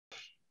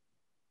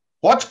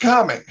What's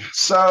coming?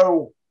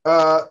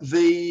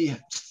 The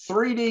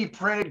 3D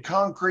printed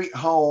concrete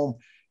home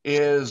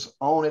is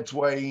on its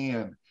way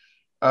in.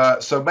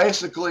 So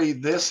basically,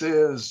 this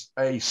is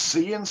a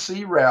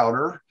CNC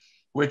router,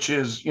 which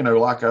is,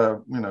 like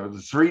the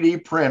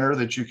 3D printer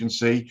that you can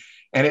see,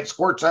 and it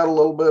squirts out a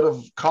little bit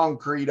of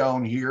concrete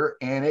on here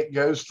and it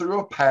goes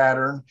through a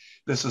pattern.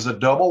 This is a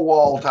double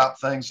wall type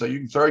thing, so you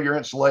can throw your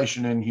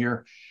insulation in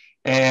here.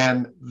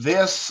 And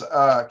this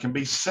can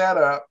be set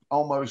up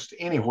almost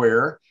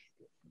anywhere.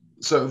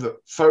 So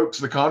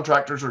the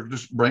contractors are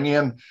just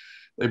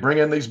they bring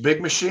in these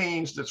big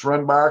machines that's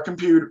run by a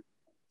computer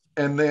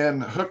and then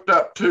hooked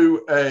up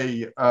to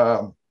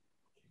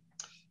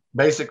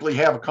basically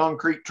have a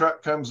concrete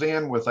truck comes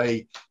in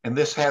and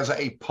this has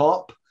a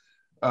pump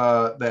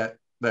that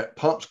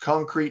pumps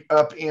concrete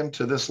up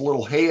into this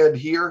little head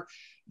here.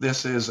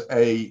 This is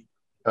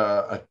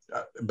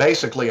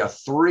basically a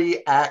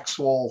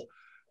 3-axle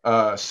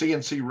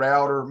CNC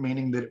router,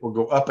 meaning that it will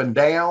go up and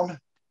down.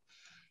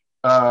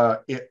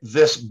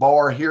 This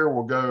bar here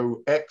will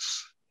go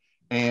X,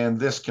 and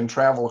this can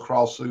travel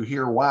across through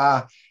here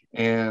Y,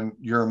 and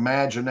your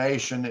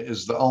imagination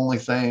is the only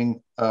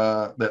thing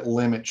that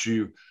limits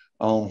you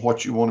on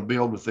what you want to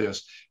build with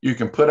this. You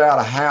can put out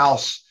a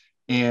house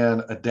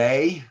in a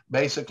day.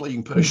 Basically, you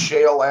can put a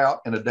shell out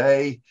in a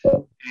day,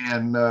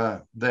 and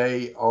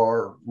they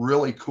are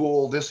really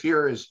cool. This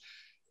here is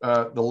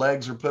the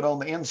legs are put on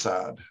the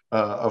inside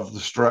of the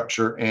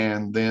structure,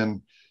 and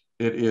then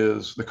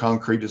the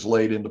concrete is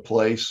laid into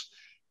place.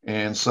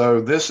 And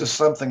so this is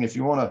something, if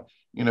you want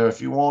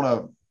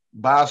to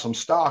buy some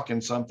stock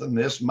in something,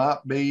 this might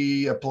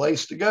be a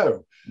place to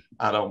go.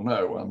 I don't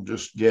know. I'm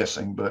just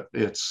guessing, but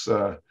it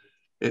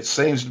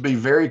seems to be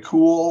very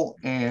cool.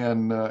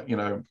 And,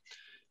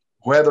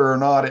 whether or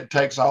not it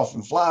takes off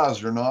and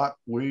flies or not,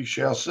 we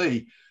shall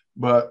see.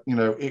 But,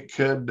 it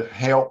could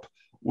help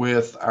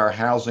with our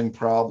housing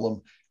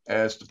problem,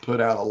 as to put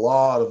out a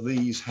lot of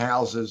these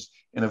houses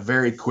in a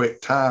very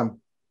quick time.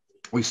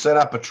 We set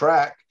up a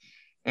track,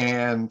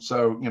 and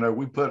so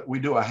we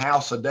do a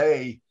house a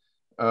day,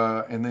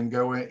 and then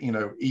go in.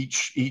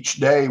 Each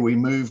day we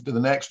move to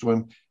the next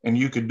one, and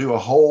you could do a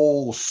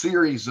whole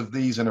series of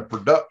these in a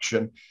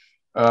production.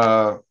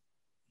 The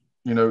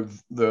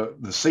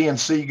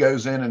CNC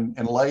goes in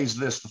and lays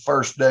this the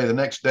first day. The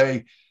next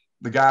day,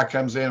 the guy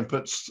comes in and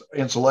puts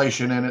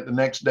insulation in it. The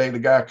next day, the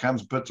guy comes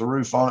and puts a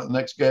roof on it. The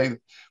next day,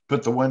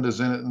 put the windows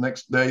in it. The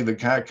next day, the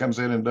guy comes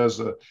in and does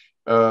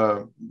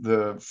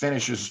the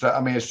finishes stuff.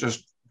 I mean, it's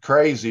just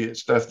crazy.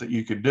 It's stuff that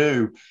you could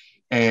do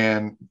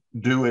and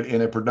do it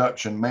in a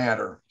production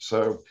manner.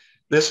 So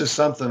this is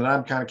something that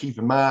I'm kind of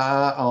keeping my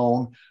eye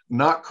on.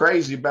 Not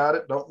crazy about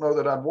it. Don't know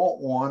that I'd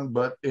want one,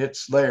 but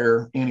it's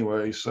there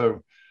anyway.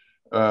 So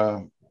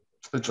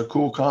it's a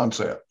cool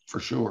concept for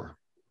sure.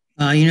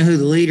 You know who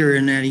the leader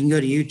in that? You can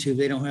go to YouTube.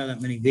 They don't have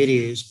that many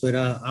videos, but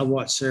I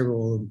watched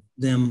several of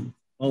them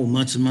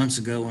months and months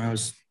ago when I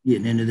was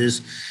getting into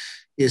this.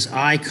 Is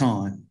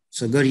Icon.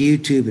 So go to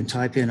YouTube and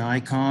type in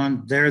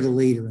Icon. They're the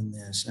leader in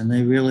this, and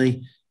they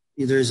really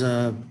they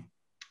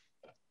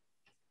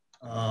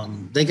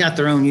got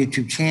their own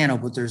YouTube channel,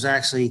 but there's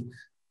actually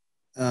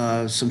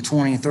some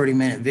 20 and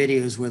 30-minute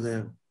videos where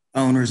the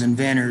owners,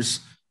 inventors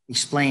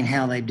explain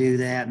how they do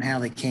that and how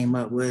they came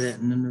up with it.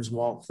 And then there's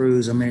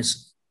walkthroughs. I mean,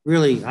 it's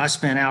really, I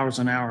spent hours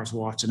and hours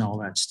watching all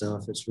that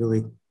stuff. It's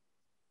really,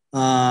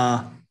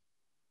 no,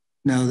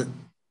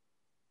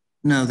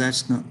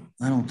 that's not,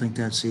 I don't think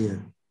that's it.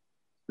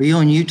 Are you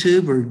on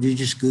YouTube or did you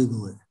just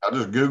Google it? I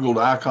just Googled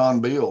Icon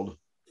Build.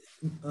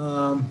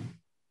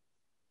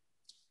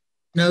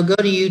 No, go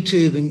to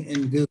YouTube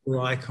and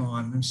Google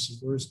Icon. Let's see,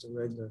 where's the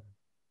regular?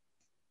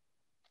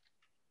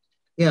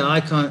 Yeah,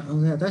 Icon.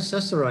 Oh, yeah, that's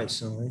the right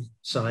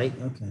site.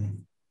 Okay.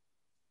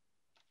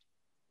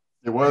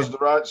 It was the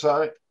right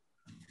site?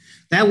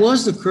 That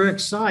was the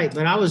correct site,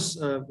 but I was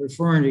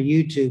referring to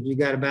YouTube. You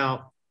got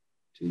about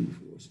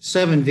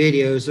 7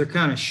 videos. They're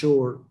kind of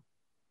short.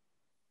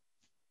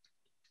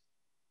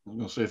 I'm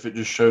going to see if it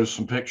just shows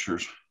some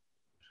pictures.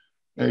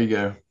 There you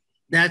go.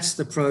 That's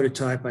the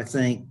prototype, I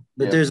think.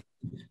 But there's a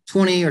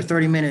 20 or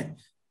 30-minute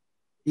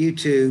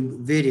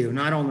YouTube video,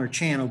 not on their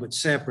channel, but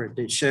separate,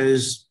 that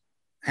shows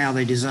how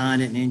they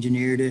designed it and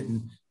engineered it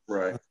and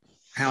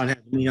how it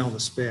had to meet all the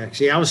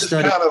specs. Yeah, I was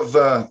studying.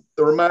 It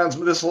reminds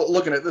me,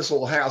 looking at this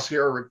little house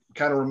here, it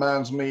kind of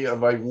reminds me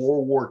of a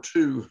World War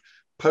II,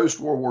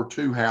 post-World War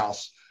II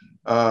house,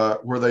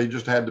 where they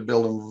just had to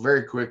build them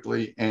very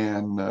quickly,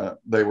 and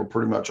they were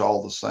pretty much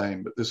all the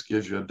same. But this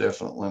gives you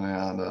definitely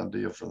an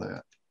idea for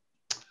that.